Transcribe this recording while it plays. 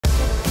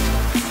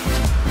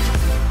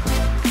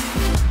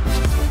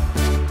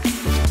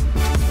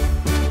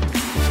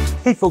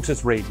Hey folks,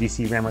 it's Ray,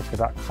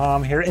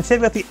 Rainmaker.com here, and today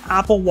we've got the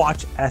Apple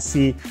Watch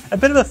SE, a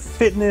bit of a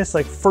fitness,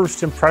 like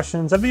first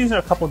impressions. I've been using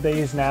it a couple of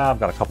days now, I've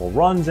got a couple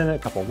runs in it, a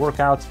couple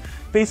workouts,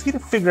 basically to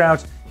figure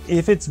out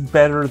if it's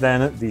better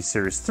than the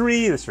Series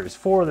 3, the Series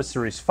 4, the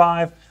Series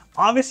 5.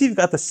 Obviously you've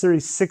got the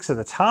Series 6 at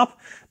the top,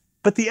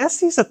 but the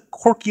SE is a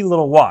quirky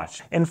little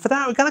watch. And for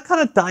that, we gotta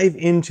kind of dive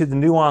into the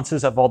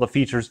nuances of all the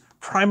features,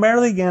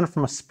 primarily again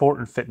from a sport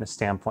and fitness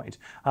standpoint.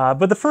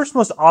 But the first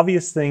most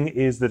obvious thing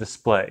is the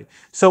display.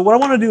 So what I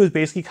wanna do is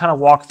basically kind of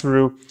walk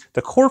through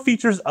the core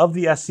features of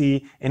the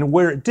SE and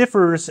where it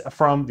differs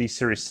from the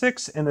Series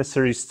 6 and the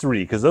Series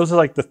 3, because those are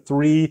like the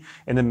three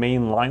in the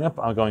main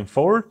lineup going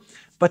forward.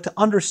 But to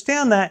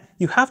understand that,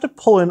 you have to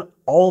pull in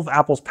all of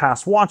Apple's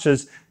past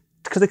watches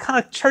because they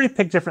kind of cherry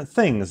pick different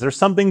things. There's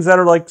some things that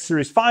are like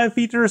Series 5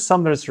 features,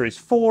 some that are Series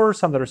 4,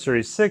 some that are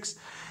Series 6.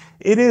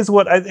 It is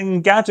what I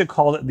think Gadget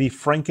called it the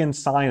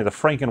Frankenstein or the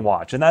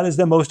Frankenwatch, and that is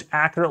the most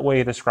accurate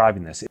way of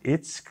describing this.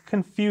 It's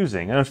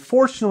confusing, and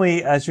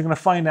unfortunately, as you're going to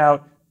find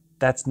out,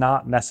 that's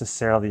not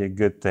necessarily a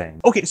good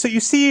thing. Okay, so you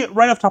see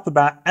right off the top of the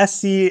bat,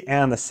 SE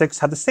and the 6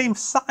 have the same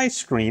size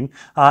screen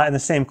and the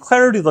same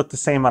clarity, look the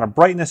same amount of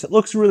brightness. It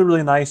looks really,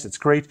 really nice. It's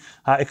great,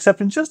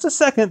 except in just a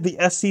second, the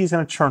SE is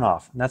gonna turn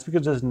off. And that's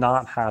because it does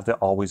not have the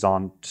always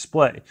on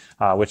display,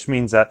 which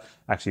means that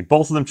actually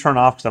both of them turn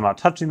off because I'm not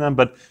touching them,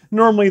 but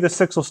normally the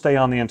 6 will stay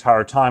on the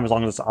entire time as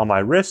long as it's on my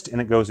wrist and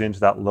it goes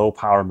into that low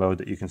power mode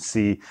that you can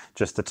see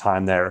just the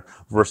time there,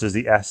 versus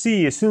the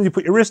SE, as soon as you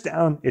put your wrist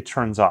down, it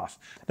turns off.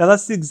 Now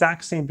that's the exact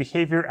same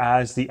behavior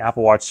as the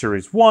Apple Watch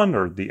Series 1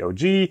 or the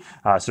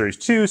OG, Series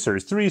 2,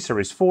 Series 3,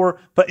 Series 4,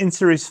 but in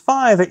Series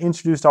 5 they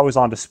introduced always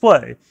on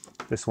display.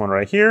 This one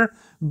right here,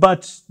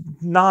 but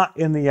not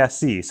in the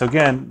SE. So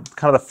again,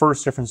 kind of the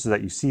first differences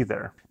that you see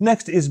there.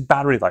 Next is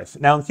battery life.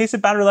 Now in the case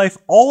of battery life,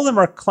 all of them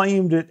are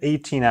claimed at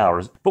 18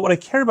 hours, but what I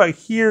care about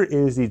here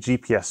is the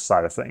GPS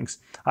side of things.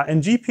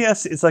 And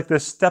GPS is like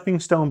this stepping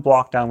stone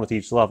block down with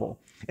each level.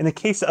 In the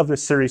case of the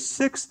Series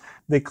 6,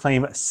 they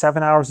claim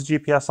 7 hours of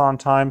GPS on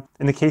time.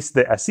 In the case of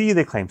the SE,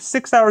 they claim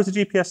 6 hours of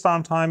GPS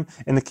on time.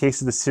 In the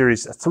case of the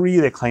Series 3,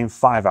 they claim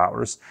 5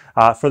 hours.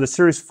 For the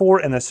Series 4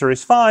 and the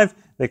Series 5,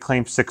 they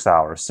claim 6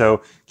 hours.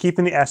 So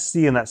keeping the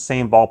SE in that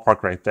same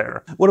ballpark right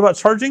there. What about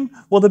charging?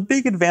 Well, the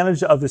big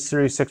advantage of the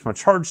Series 6 from a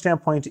charge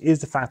standpoint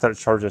is the fact that it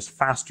charges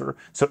faster.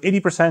 So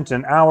 80%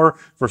 in an hour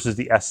versus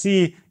the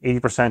SE,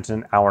 80% in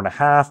an hour and a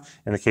half.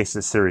 In the case of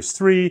the Series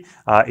 3,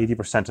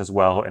 80% as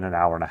well in an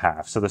hour and a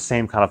half. So the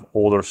same kind of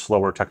older,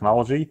 slower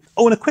technology.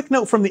 Oh, and a quick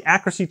note from the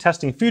accuracy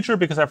testing feature,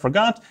 because I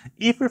forgot,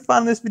 if you're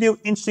finding this video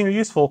interesting or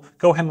useful,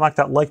 go ahead and like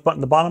that like button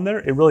at the bottom there.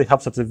 It really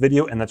helps up the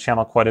video and the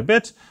channel quite a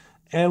bit.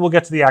 And we'll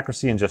get to the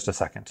accuracy in just a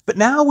second. But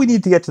now we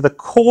need to get to the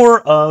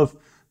core of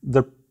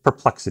the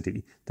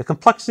perplexity. The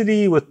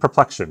complexity with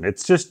perplexion.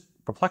 It's just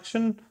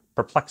perplexion,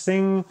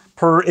 perplexing,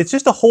 it's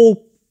just a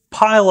whole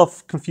pile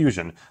of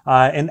confusion.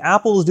 And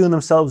Apple is doing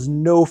themselves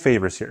no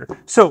favors here.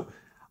 So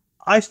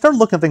I started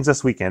looking at things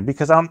this weekend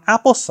because on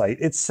Apple's site,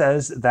 it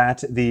says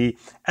that the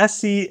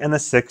SE and the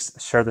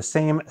 6 share the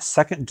same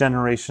second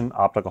generation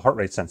optical heart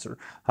rate sensor,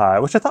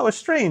 which I thought was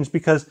strange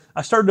because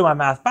I started doing my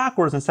math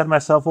backwards and said to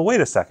myself, well, wait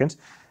a second.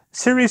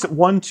 Series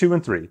 1, 2,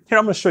 and 3. Here,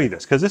 I'm going to show you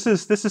this because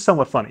this is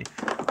somewhat funny.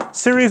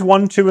 Series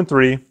 1, 2, and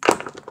 3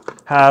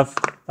 have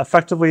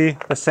effectively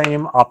the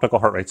same optical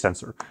heart rate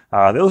sensor.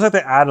 It looks like they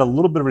added a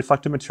little bit of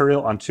reflective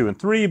material on 2 and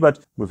 3,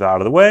 but move that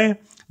out of the way.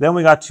 Then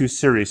we got to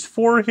Series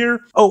 4 here.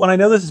 Oh, and I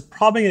know this is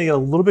probably going to get a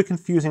little bit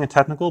confusing and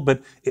technical,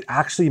 but it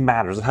actually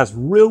matters. It has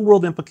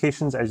real-world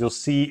implications, as you'll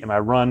see in my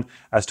run,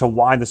 as to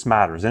why this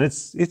matters. And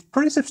it's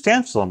pretty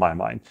substantial in my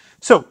mind.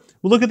 So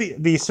we'll look at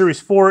the Series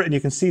 4, and you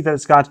can see that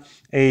it's got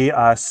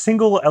a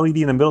single LED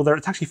in the middle there.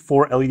 It's actually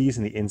 4 LEDs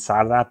in the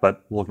inside of that,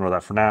 but we'll ignore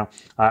that for now.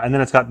 And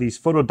then it's got these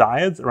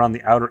photodiodes around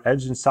the outer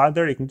edge inside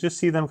there. You can just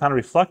see them kind of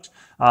reflect.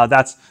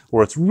 That's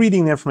where it's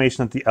reading the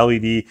information that the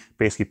LED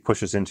basically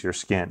pushes into your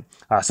skin.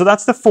 So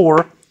that's the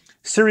 4.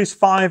 Series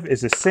 5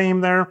 is the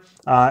same there.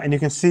 And you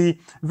can see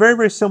very,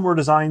 very similar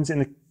designs in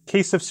the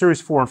case of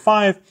Series 4 and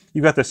 5,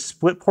 you've got the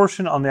split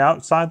portion on the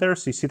outside there.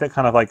 So you see that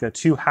kind of like the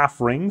 2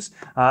 half rings.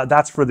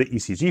 That's for the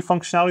ECG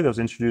functionality that was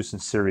introduced in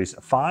Series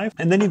 5.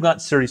 And then you've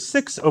got Series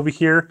 6 over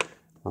here.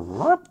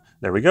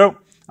 There we go.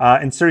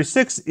 And Series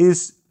 6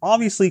 is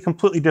obviously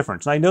completely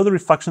different. And I know the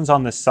reflections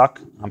on this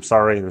suck. I'm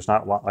sorry, there's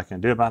not a lot I can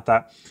do about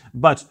that.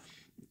 But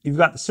you've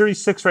got the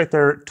Series 6 right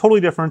there, totally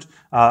different.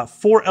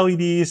 4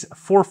 LEDs,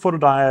 4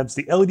 photodiodes.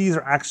 The LEDs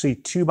are actually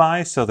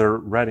 2x, so they're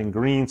red and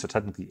green, so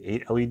technically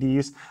 8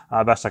 LEDs,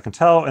 best I can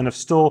tell, and there's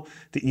still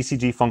the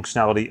ECG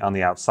functionality on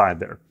the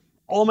outside there.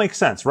 All makes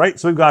sense, right?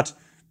 So we've got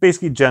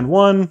basically Gen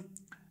 1,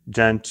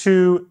 Gen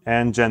 2,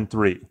 and Gen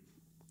 3.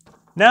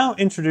 Now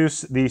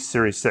introduce the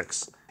Series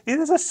 6. It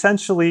is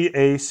essentially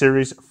a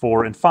Series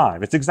 4 and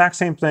 5. It's the exact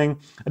same thing.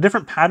 A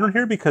different pattern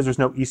here because there's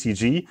no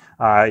ECG,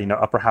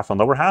 upper half and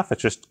lower half. It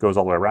just goes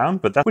all the way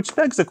around. But which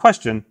begs the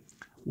question,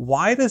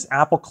 why does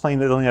Apple claim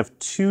that they only have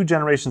 2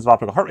 generations of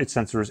optical heart rate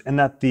sensors and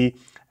that the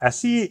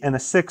SE and the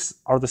 6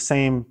 are the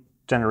same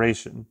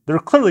generation? They're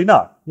clearly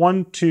not.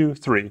 1, 2,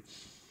 3.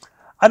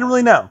 I don't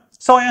really know.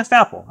 So I asked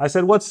Apple, I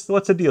said, what's the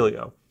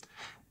dealio?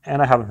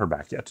 And I haven't heard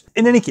back yet.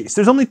 In any case,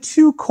 there's only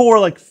two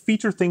core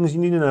feature things you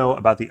need to know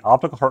about the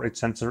optical heart rate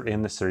sensor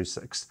in the Series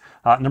 6.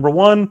 Number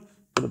one,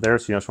 put it there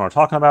so you know what we're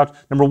talking about.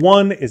 Number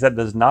one is that it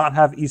does not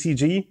have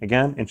ECG.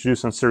 Again,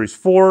 introduced on Series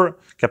 4,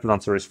 kept it on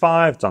Series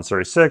 5, it's on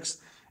Series 6.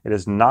 It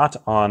is not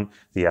on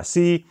the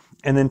SE.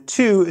 And then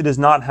two, it does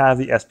not have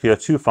the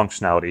SpO2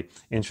 functionality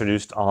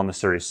introduced on the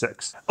Series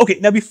 6. Okay,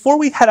 now before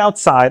we head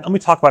outside, let me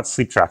talk about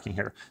sleep tracking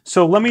here.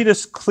 So let me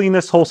just clean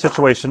this whole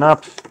situation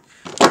up.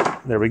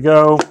 There we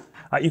go.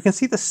 You can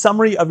see the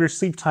summary of your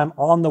sleep time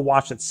on the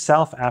watch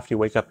itself after you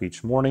wake up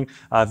each morning.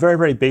 Very,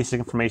 very basic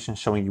information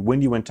showing you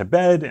when you went to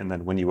bed and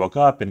then when you woke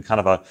up, and kind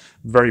of a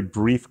very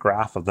brief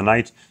graph of the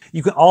night.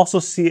 You can also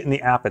see it in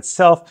the app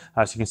itself.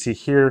 So you can see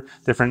here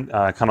different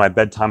kind of my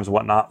bedtimes and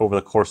whatnot over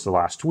the course of the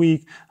last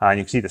week. You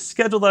can see the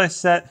schedule that I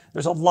set.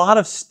 There's a lot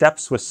of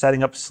steps with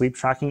setting up sleep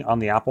tracking on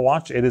the Apple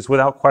Watch. It is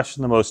without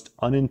question the most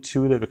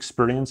unintuitive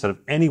experience out of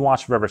any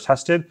watch I've ever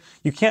tested.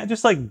 You can't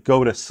just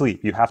go to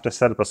sleep. You have to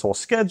set up this whole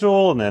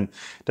schedule, and then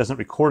it doesn't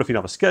record if you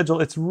don't have a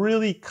schedule. It's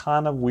really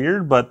kind of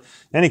weird, but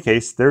in any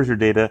case, there's your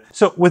data.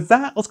 So with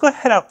that, let's go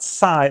ahead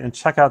outside and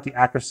check out the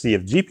accuracy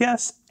of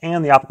GPS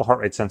and the optical heart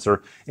rate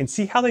sensor and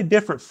see how they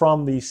differ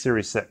from the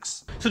Series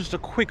 6. So just a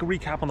quick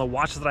recap on the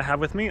watches that I have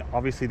with me.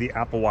 Obviously the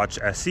Apple Watch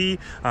SE.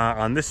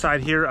 On this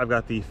side here, I've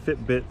got the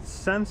Fitbit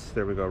Sense.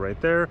 There we go,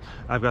 right there.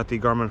 I've got the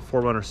Garmin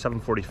Forerunner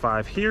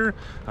 745 here.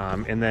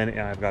 And then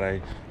I've got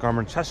a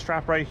Garmin chest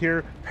strap right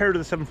here, paired to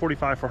the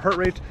 745 for heart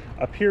rate.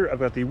 Up here, I've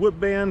got the Whoop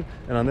Band.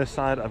 And on this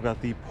side, I've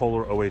got the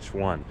Polar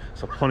OH1.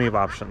 So plenty of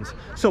options.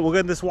 So we'll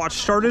get this watch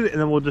started, and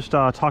then we'll just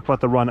talk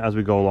about the run as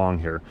we go along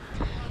here.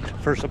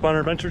 First up on our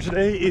adventure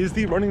today is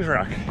the running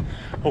track.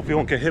 Hope we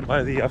won't get hit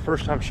by the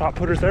first-time shot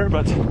putters there,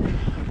 but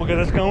we'll get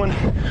us going.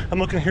 I'm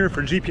looking here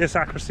for GPS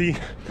accuracy.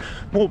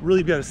 Won't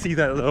really be able to see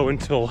that though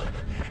until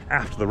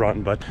after the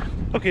run, but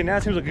okay, now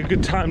it seems like a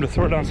good time to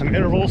throw down some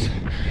intervals.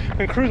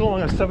 And cruise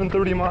along a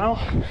 730 mile.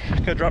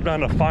 Gonna drop down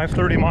to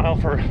 530 mile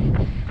for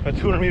a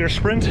 200-meter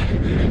sprint,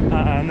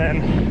 and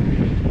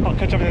then I'll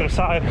catch up on the other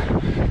side.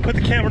 Put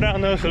the camera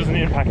down though, so there's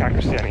any impact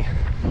accuracy any.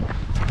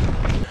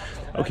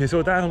 Okay, so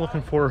with that, I'm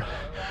looking for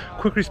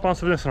quick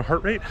responsiveness and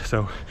heart rate,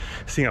 so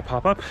seeing it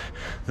pop up.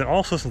 Then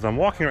also, since I'm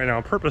walking right now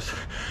on purpose,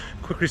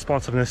 quick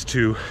responsiveness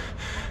to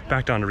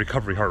back down to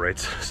recovery heart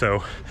rates.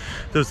 So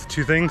those are the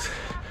two things.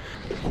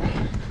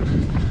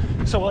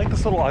 So I like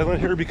this little island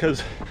here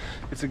because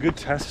it's a good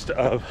test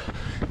of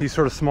these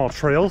sort of small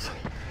trails.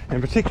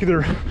 In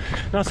particular,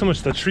 not so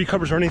much the tree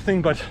covers or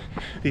anything, but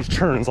these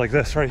turns like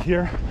this right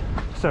here.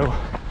 So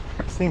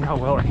seeing how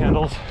well it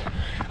handles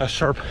a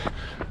sharp,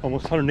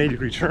 almost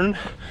 180-degree turn,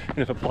 and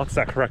if it plots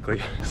that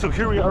correctly. So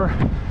here we are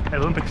at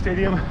Olympic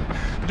Stadium,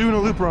 doing a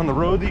loop around the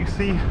road that you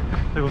see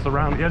that goes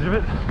around the edge of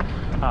it,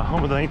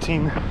 home of the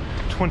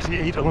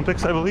 1928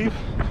 Olympics, I believe.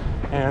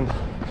 And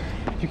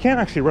you can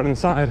actually run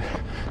inside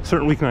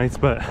certain weeknights,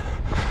 but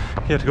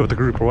you have to go with the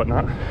group or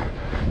whatnot.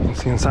 You can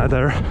see inside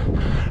there,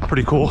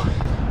 pretty cool.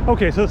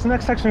 Okay, so this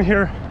next section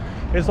here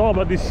is all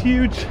about these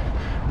huge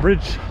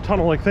bridge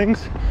tunnel-like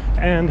things,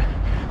 and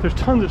there's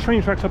tons of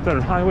train tracks up there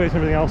and highways and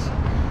everything else.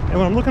 And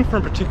what I'm looking for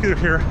in particular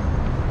here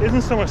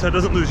isn't so much that it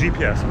doesn't lose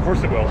GPS, of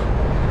course it will.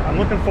 I'm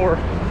looking for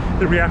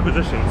the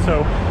reacquisition.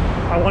 So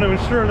I want to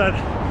ensure that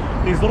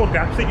these little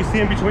gaps that you see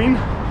in between,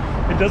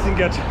 it doesn't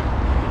get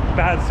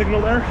bad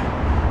signal there.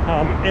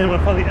 And when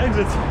it finally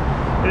exits,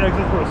 it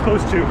exits where it's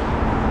supposed to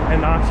and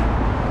not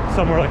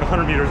somewhere like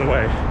 100 meters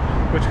away,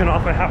 which can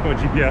often happen with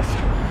GPS.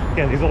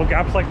 Again, these little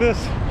gaps like this,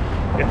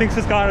 it thinks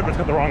it's got it, but it's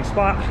got the wrong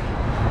spot.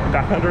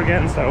 Back under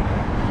again, so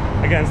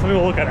again, something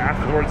we'll look at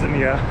afterwards in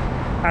the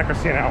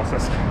accuracy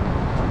analysis.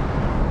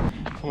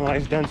 Some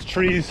nice dense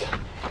trees.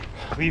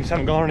 Leaves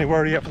haven't gone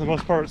anywhere yet for the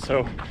most part,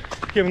 so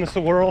giving this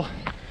a whirl.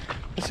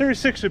 The Series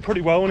 6 did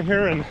pretty well in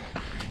here, and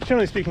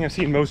generally speaking, I've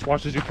seen most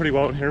watches do pretty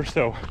well in here,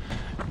 so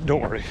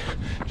don't worry.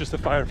 Just the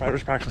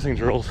firefighters practicing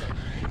drills.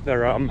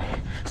 Their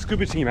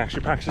scuba team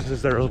actually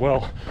practices there as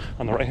well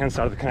on the right-hand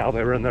side of the canal.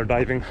 They were in there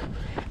diving,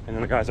 and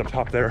then the guys up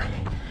top there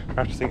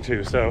practicing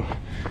too, so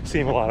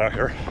seeing a lot out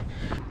here.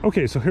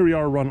 Okay, so here we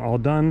are, run all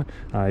done.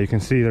 You can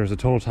see there's a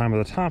total time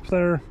at the top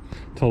there,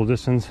 total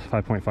distance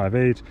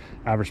 5.58,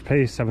 average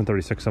pace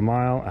 736 a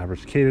mile,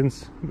 average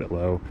cadence a bit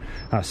low.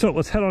 So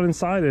let's head on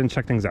inside and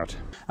check things out.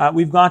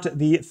 We've got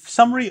the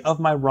summary of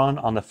my run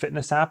on the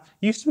fitness app.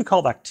 It used to be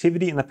called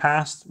Activity in the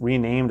past,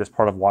 renamed as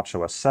part of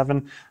WatchOS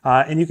 7.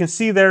 And you can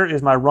see there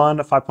is my run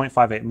at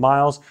 5.58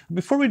 miles.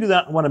 Before we do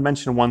that, I want to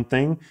mention one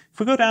thing. If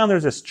we go down,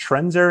 there's this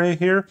trends area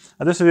here.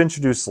 This was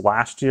introduced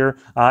last year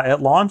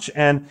at launch,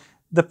 and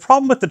the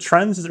problem with the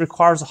trends is it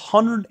requires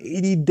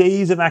 180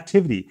 days of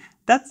activity.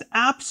 That's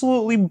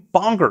absolutely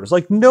bonkers.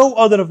 Like no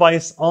other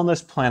device on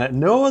this planet,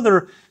 no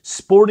other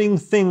sporting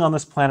thing on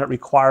this planet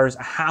requires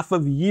a half a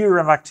year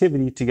of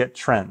activity to get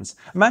trends.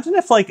 Imagine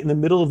if like in the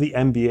middle of the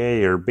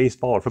NBA or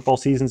baseball or football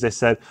seasons, they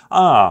said,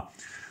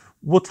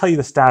 we'll tell you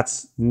the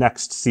stats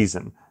next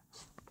season.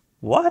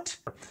 What?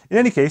 In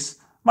any case,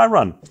 my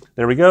run.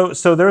 There we go.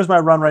 So there's my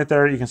run right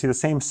there. You can see the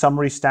same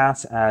summary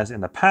stats as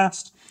in the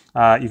past.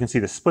 You can see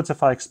the splits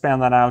if I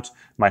expand that out,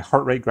 my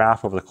heart rate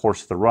graph over the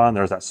course of the run.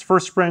 There's that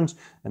first sprint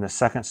and the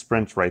second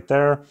sprint right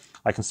there.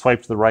 I can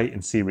swipe to the right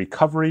and see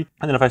recovery.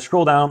 And then if I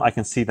scroll down, I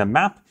can see the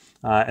map.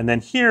 And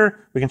then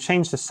here we can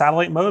change to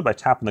satellite mode by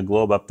tapping the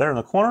globe up there in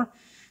the corner.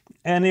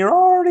 And you're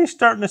already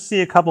starting to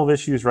see a couple of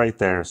issues right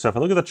there. So if I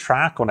look at the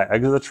track, when I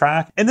exit the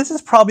track, and this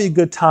is probably a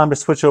good time to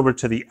switch over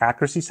to the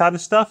accuracy side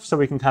of stuff so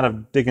we can kind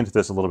of dig into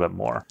this a little bit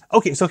more.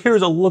 Okay, so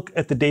here's a look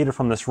at the data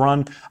from this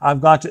run. I've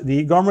got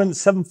the Garmin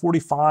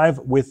 745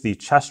 with the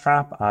chest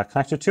strap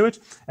connected to it,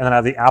 and then I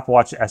have the Apple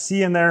Watch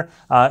SE in there.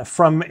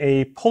 From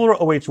a Polar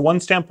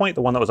OH1 standpoint,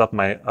 the one that was up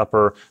my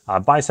upper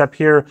bicep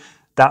here,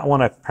 that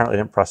one I apparently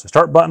didn't press the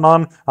start button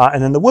on.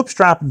 And then the Whoop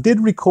strap did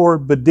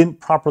record, but didn't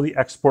properly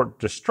export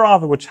to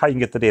Strava, which is how you can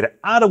get the data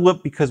out of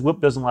Whoop, because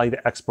Whoop doesn't allow you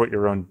to export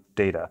your own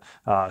data.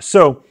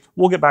 So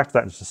we'll get back to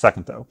that in just a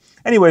second though.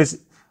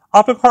 Anyways,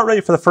 optical heart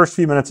rate for the first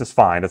few minutes is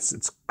fine.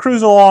 It's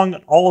cruising along,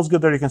 all is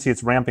good there. You can see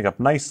it's ramping up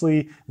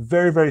nicely.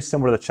 Very, very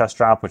similar to the chest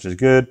strap, which is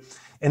good.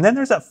 And then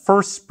there's that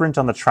first sprint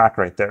on the track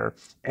right there.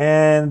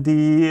 And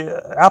the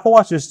Apple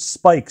Watch just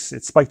spikes.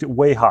 It spiked it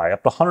way high,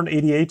 up to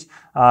 188,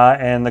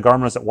 and the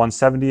Garmin is at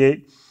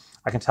 178.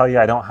 I can tell you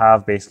I don't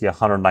have basically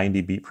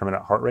 190 beat per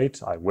minute heart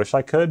rate. I wish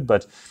I could,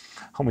 but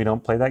we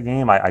don't play that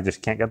game. I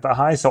just can't get that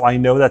high, so I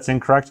know that's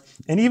incorrect.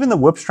 And even the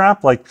Whoop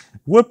strap, like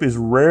Whoop is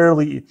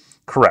rarely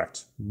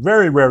correct,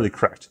 very rarely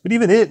correct. But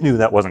even it knew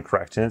that wasn't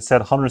correct, and it said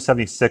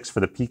 176 for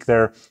the peak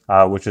there,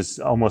 which is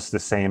almost the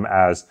same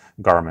as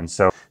Garmin.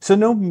 So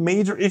no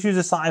major issues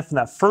aside from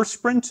that first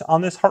sprint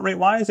on this heart rate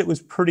wise. It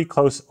was pretty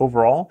close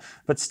overall,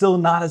 but still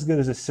not as good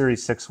as the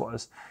Series 6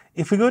 was.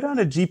 If we go down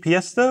to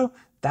GPS though,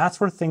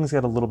 that's where things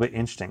get a little bit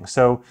interesting.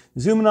 So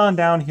zooming on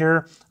down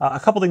here, a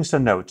couple things to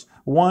note.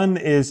 One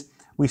is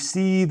we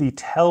see the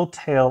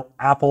telltale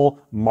Apple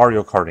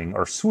Mario Karting,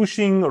 or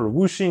swooshing or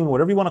whooshing,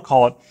 whatever you want to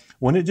call it,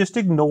 when it just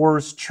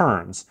ignores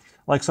churns.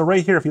 Like, so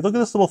right here, if you look at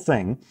this little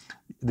thing,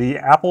 the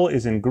Apple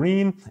is in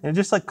green and it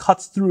just like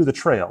cuts through the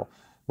trail.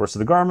 Whereas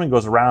the Garmin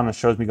goes around and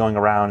shows me going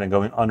around and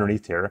going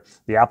underneath here.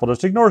 The Apple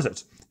just ignores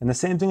it. And the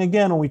same thing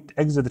again when we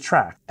exit the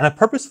track. And I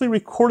purposely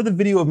recorded the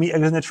video of me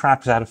exiting the track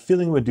because I had a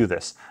feeling it would do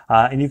this.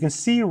 And you can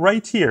see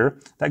right here,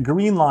 that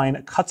green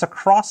line cuts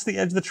across the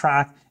edge of the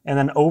track and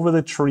then over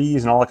the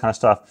trees and all that kind of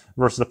stuff,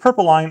 versus the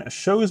purple line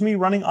shows me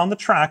running on the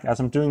track as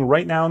I'm doing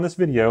right now in this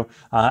video,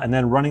 and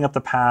then running up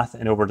the path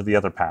and over to the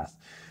other path.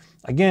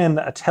 Again,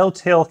 a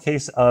telltale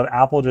case of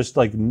Apple just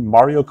like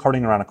Mario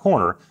Karting around a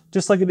corner,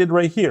 just like it did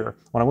right here.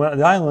 When I went to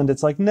the island,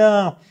 it's like,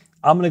 no,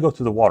 I'm gonna go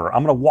through the water.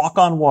 I'm gonna walk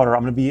on water.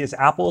 I'm gonna be as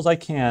Apple as I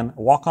can,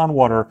 walk on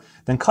water,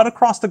 then cut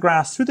across the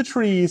grass, through the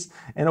trees,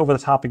 and over the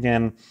top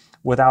again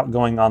without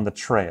going on the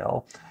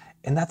trail.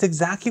 And that's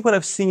exactly what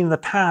I've seen in the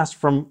past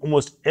from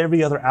almost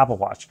every other Apple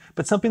Watch,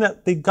 but something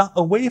that they got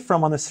away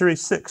from on the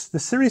Series 6. The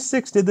Series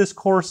 6 did this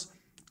course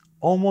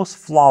almost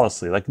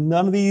flawlessly. Like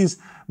none of these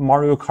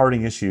Mario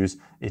Karting issues,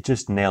 it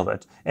just nailed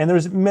it. And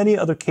there's many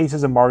other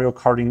cases of Mario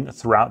Karting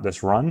throughout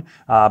this run,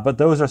 but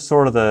those are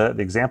sort of the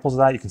examples of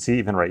that. You can see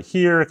even right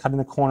here, cutting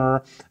the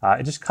corner.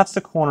 It just cuts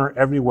the corner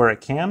everywhere it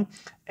can.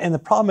 And the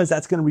problem is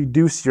that's going to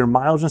reduce your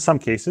mileage in some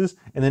cases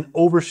and then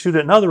overshoot it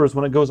in others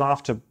when it goes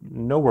off to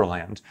nowhere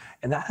land.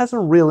 And that has a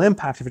real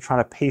impact if you're trying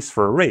to pace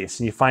for a race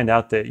and you find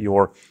out that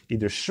you're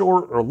either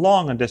short or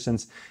long on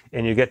distance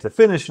and you get to the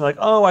finish and you're like,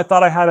 oh, I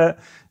thought I had a...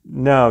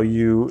 No,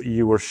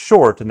 you were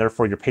short and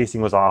therefore your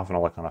pacing was off and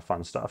all that kind of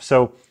fun stuff.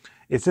 So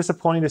it's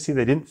disappointing to see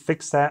they didn't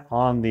fix that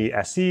on the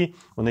SE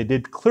when they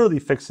did clearly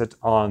fix it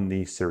on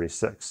the Series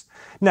 6.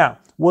 Now,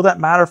 will that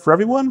matter for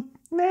everyone?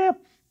 Nah.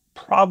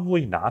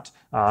 Probably not.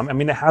 I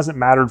mean, it hasn't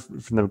mattered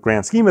from the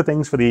grand scheme of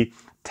things for the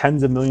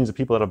tens of millions of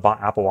people that have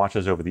bought Apple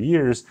Watches over the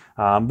years,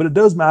 but it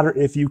does matter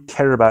if you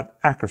care about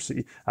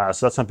accuracy.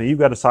 So that's something you've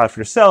got to decide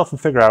for yourself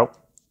and figure out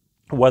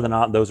whether or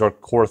not those are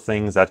core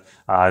things that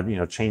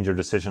change your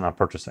decision on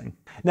purchasing.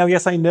 Now,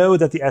 yes, I know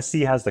that the SE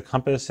has the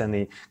compass and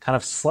the kind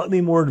of slightly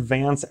more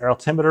advanced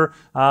altimeter,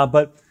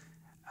 but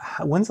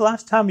when's the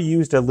last time you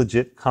used a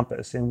legit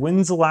compass? And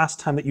when's the last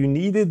time that you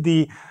needed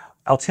the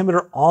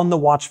altimeter on the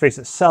watch face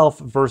itself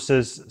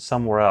versus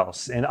somewhere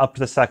else and up to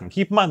the second?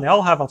 Keep in mind, they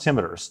all have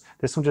altimeters.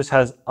 This one just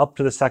has up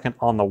to the second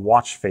on the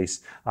watch face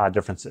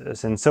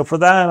differences. And so for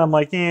that, I'm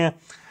like,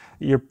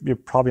 you're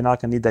probably not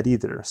gonna need that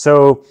either.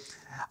 So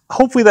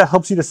hopefully that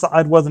helps you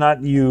decide whether or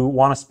not you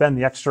want to spend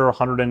the extra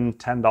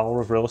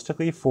 $110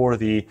 realistically for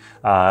the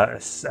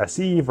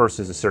SE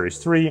versus the Series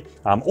 3,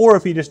 or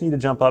if you just need to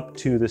jump up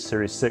to the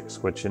Series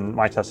 6, which in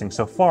my testing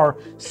so far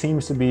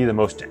seems to be the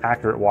most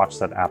accurate watch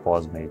that Apple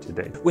has made to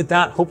date. With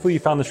that, hopefully you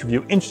found this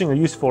review interesting or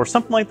useful or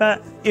something like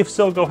that. If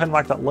so, go ahead and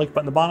whack that like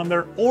button at the bottom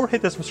there, or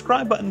hit the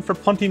subscribe button for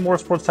plenty more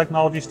sports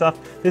technology stuff.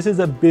 This is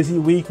a busy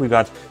week. We've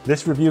got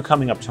this review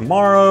coming up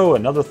tomorrow,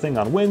 another thing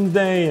on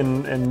Wednesday,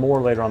 and more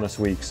later on this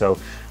week. So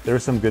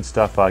there's some good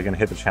stuff going to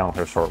hit the channel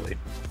here shortly.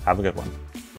 Have a good one.